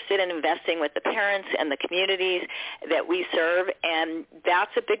interested in investing with the parents and the communities that we serve, and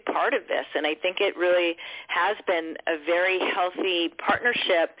that's a big part of this. And I think it really has been a very healthy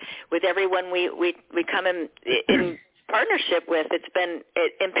partnership with everyone we come in partnership with. It's been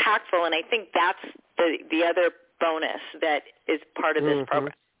impactful, and I think that's the other bonus that is part of this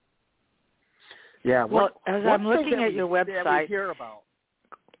program. Yeah. Well, as I'm looking at your website, that we hear about.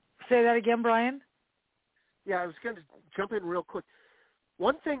 Say that again, Brian? Yeah, I was going to jump in real quick.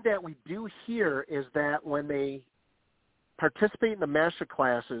 One thing that we do hear is that when they participate in the master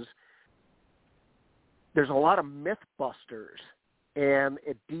classes, there's a lot of myth busters, and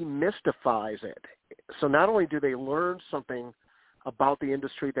it demystifies it. So not only do they learn something about the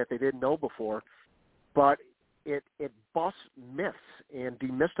industry that they didn't know before, but it busts myths and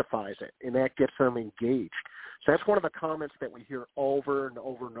demystifies it, and that gets them engaged. So that's one of the comments that we hear over and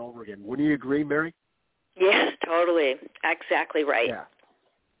over and over again. Wouldn't you agree, Mary? Yes, totally. Exactly right. Yeah.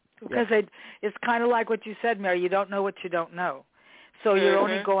 Because it's kind of like what you said, Mary. You don't know what you don't know. So you're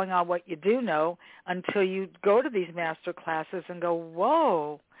only going on what you do know until you go to these master classes and go,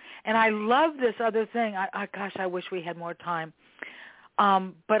 whoa. And I love this other thing. I wish we had more time.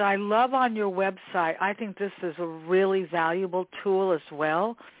 But I love on your website, I think this is a really valuable tool as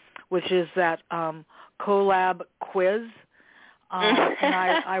well, which is that Kollab quiz. And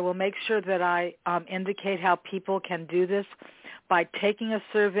I will make sure that I indicate how people can do this by taking a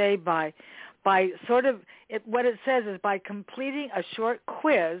survey, by sort of, what it says is by completing a short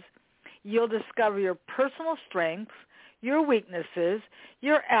quiz, you'll discover your personal strengths, your weaknesses,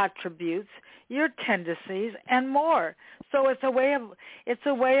 your attributes, your tendencies, and more. So it's a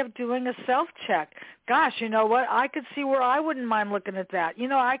way of doing a self-check. Gosh, you know what? I could see where I wouldn't mind looking at that. You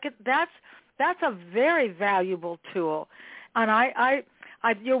know, that's a very valuable tool. And I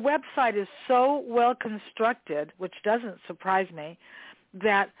your website is so well constructed, which doesn't surprise me,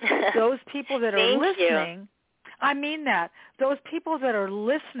 that those people that are listening, I mean that, those people that are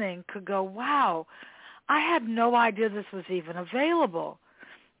listening could go, wow, I had no idea this was even available.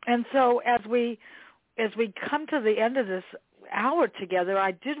 And so as we come to the end of this hour together,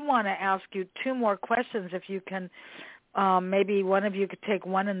 I did want to ask you two more questions, if you can, maybe one of you could take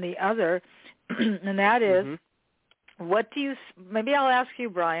one and the other, and that is, maybe I'll ask you,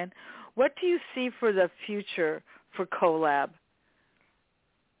 Brian, what do you see for the future for Kollab?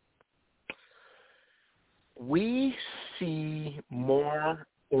 We see more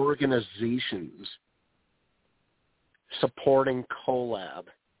organizations supporting Kollab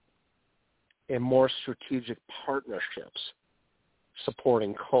and more strategic partnerships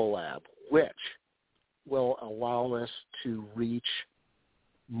supporting Kollab, which will allow us to reach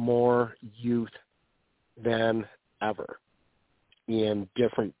more youth than ever in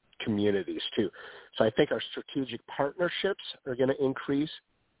different communities too. So I think our strategic partnerships are going to increase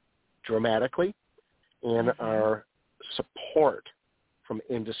dramatically, and our support from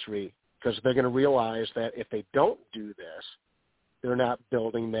industry, because they're going to realize that if they don't do this, they're not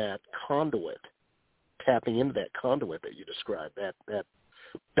building that conduit, tapping into that conduit that you described, that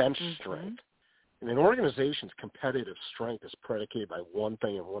bench strength. And an organization's competitive strength is predicated by one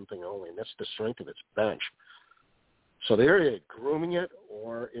thing and one thing only, and that's the strength of its bench. So they're either grooming it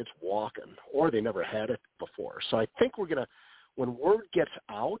or it's walking, or they never had it before. So I think we're going to, when word gets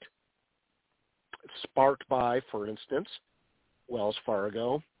out, sparked by, for instance, Wells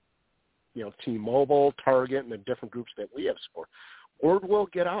Fargo, T-Mobile, Target, and the different groups that we have support, word will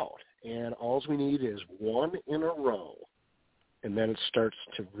get out, and all we need is one in a row, and then it starts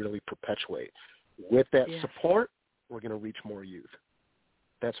to really perpetuate. With that support, we're going to reach more youth.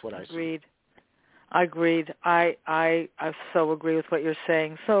 That's what I see. Agreed. I so agree with what you're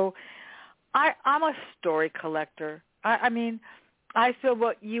saying. So I'm a story collector. I mean, I feel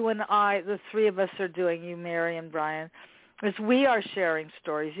what you and I, the three of us are doing, you, Mary, and Brian, is we are sharing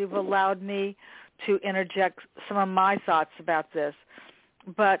stories. You've allowed me to interject some of my thoughts about this.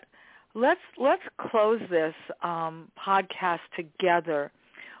 But let's close this podcast together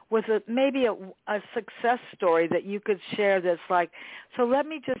with maybe a success story that you could share that's like, so let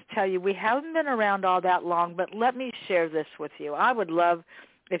me just tell you, we haven't been around all that long, but let me share this with you. I would love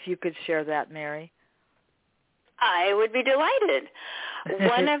if you could share that, Mary. I would be delighted.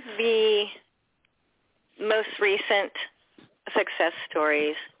 One of the most recent success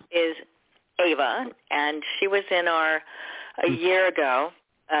stories is Ava, and she was in our, a year ago,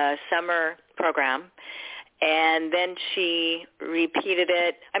 summer program, and then she repeated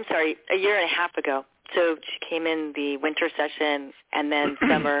it, a year and a half ago. So she came in the winter session and then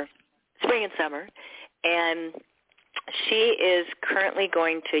spring and summer, and she is currently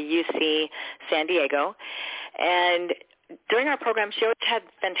going to UC San Diego. And during our program, she always had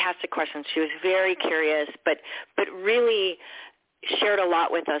fantastic questions. She was very curious, but really shared a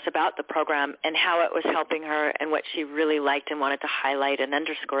lot with us about the program and how it was helping her and what she really liked and wanted to highlight and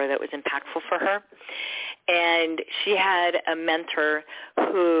underscore that was impactful for her. And she had a mentor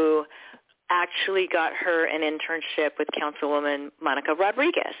who actually got her an internship with Councilwoman Monica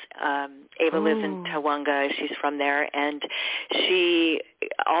Rodriguez. Ava lives in Tawanga. She's from there. And she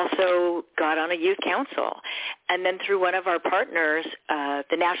also got on a youth council. And then through one of our partners,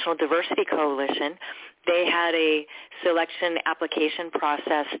 the National Diversity Coalition, they had a selection application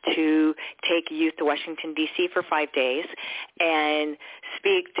process to take youth to Washington, D.C. for 5 days and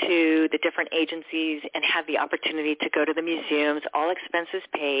speak to the different agencies and have the opportunity to go to the museums, all expenses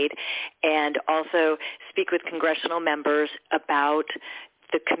paid, and also speak with congressional members about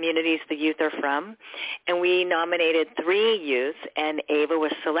the communities the youth are from. And we nominated 3 youth, and Ava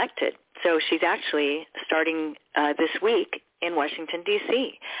was selected. So she's actually starting this week in Washington,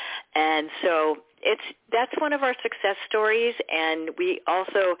 D.C. And so that's one of our success stories, and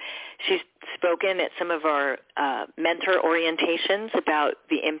she's spoken at some of our mentor orientations about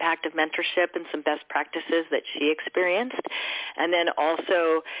the impact of mentorship and some best practices that she experienced. And then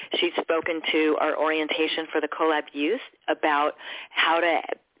also she's spoken to our orientation for the Kollab Youth about how to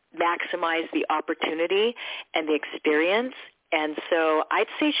maximize the opportunity and the experience. And so I'd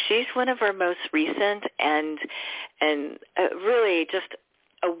say she's one of our most recent and really just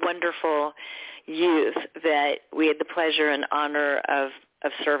a wonderful youth that we had the pleasure and honor of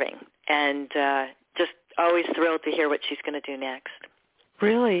serving, and just always thrilled to hear what she's going to do next.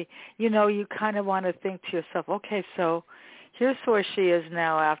 Really, you kind of want to think to yourself, okay, so here's where she is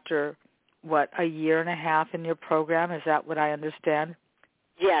now after, a year and a half in your program? Is that what I understand?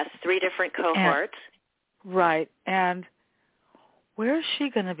 Yes, 3 different cohorts. Right, and where is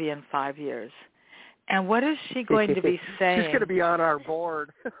she going to be in 5 years? And what is she going to be saying? She's going to be on our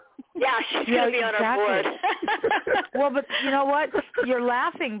board. Yeah, she's going to be on our board. Well, but you know what? You're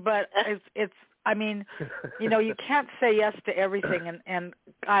laughing, but it's I mean, you can't say yes to everything. And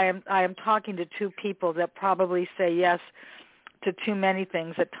I am talking to 2 people that probably say yes to too many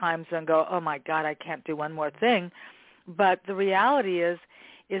things at times and go, oh, my God, I can't do one more thing. But the reality is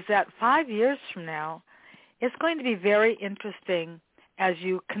that 5 years from now, it's going to be very interesting as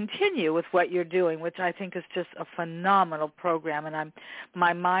you continue with what you're doing, which I think is just a phenomenal program. And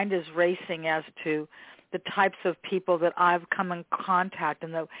my mind is racing as to the types of people that I've come in contact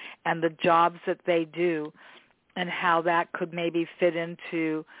and the jobs that they do and how that could maybe fit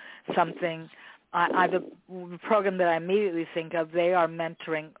into something. The program that I immediately think of, they are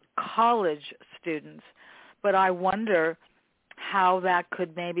mentoring college students. But I wonder how that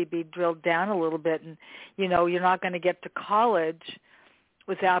could maybe be drilled down a little bit. And, you're not going to get to college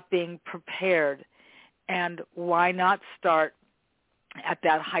without being prepared. And why not start at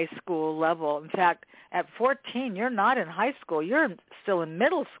that high school level? In fact, at 14, you're not in high school. You're still in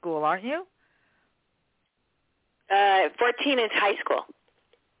middle school, aren't you? 14 is high school.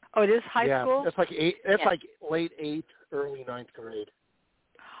 Oh, it is high school? Yeah, it's like like late 8th, early 9th grade.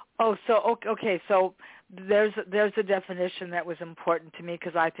 Oh, so okay. So there's a definition that was important to me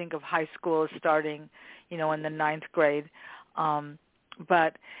because I think of high school as starting, in the 9th grade.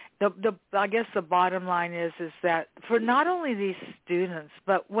 But I guess the bottom line is that for not only these students,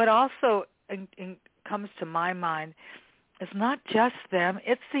 but what also comes to my mind is not just them;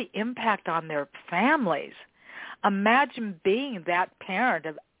 it's the impact on their families. Imagine being that parent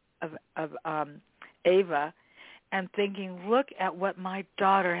of Ava and thinking, look at what my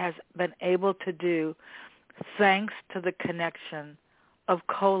daughter has been able to do thanks to the connection of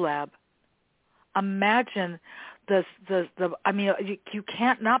Kollab. Imagine you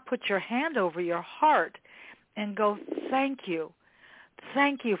can't not put your hand over your heart and go, thank you.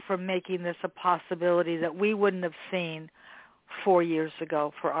 Thank you for making this a possibility that we wouldn't have seen 4 years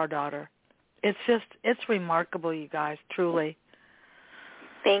ago for our daughter. It's remarkable, you guys, truly.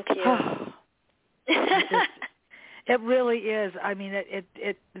 Thank you. It really is. I mean,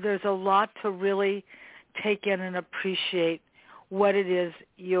 there's a lot to really take in and appreciate what it is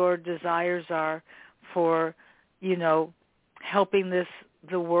your desires are for, helping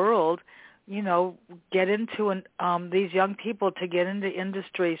the world, get into these young people to get into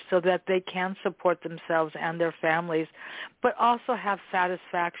industry so that they can support themselves and their families, but also have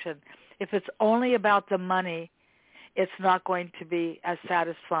satisfaction. If it's only about the money, it's not going to be as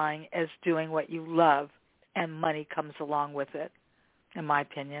satisfying as doing what you love, and money comes along with it, in my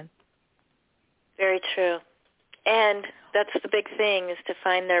opinion. Very true. And that's the big thing, is to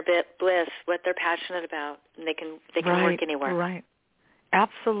find their bliss, what they're passionate about, and they can work anywhere. Right.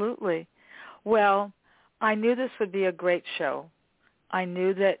 Absolutely. Well, I knew this would be a great show. I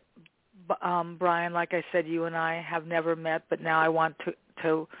knew that, Brian, like I said, you and I have never met, but now I want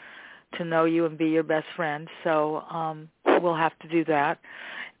to know you and be your best friend. So we'll have to do that.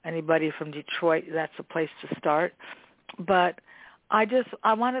 Anybody from Detroit, that's a place to start. But I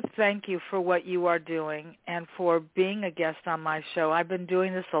want to thank you for what you are doing and for being a guest on my show. I've been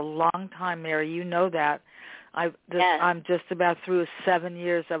doing this a long time, Mary. You know that. I'm just about through 7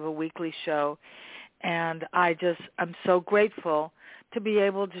 years of a weekly show, and I'm so grateful to be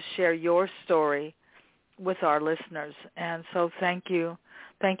able to share your story with our listeners. And so thank you.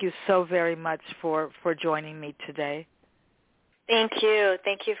 Thank you so very much for joining me today. Thank you.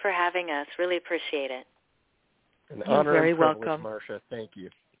 Thank you for having us. Really appreciate it. An honor very and privilege, welcome. Marcia. Thank you.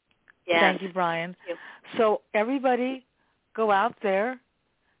 Yes. Thank you, Brian. Thank you. So everybody, go out there.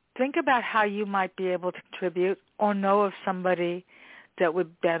 Think about how you might be able to contribute or know of somebody that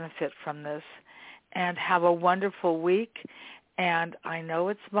would benefit from this. And have a wonderful week. And I know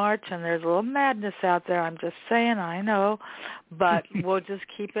it's March and there's a little madness out there. I'm just saying, I know. But we'll just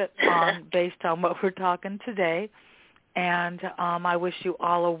keep it on based on what we're talking today. And I wish you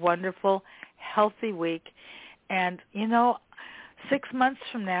all a wonderful, healthy week. And, 6 months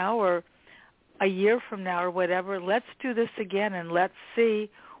from now or a year from now or whatever, let's do this again and let's see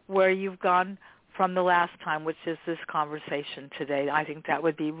where you've gone from the last time, which is this conversation today. I think that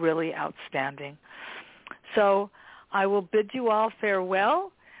would be really outstanding. So I will bid you all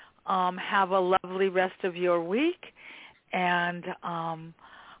farewell. Have a lovely rest of your week. And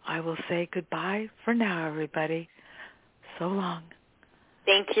I will say goodbye for now, everybody. So long.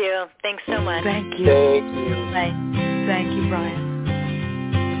 Thank you. Thanks so much. Thank you. Thank you. Thank you, Brian.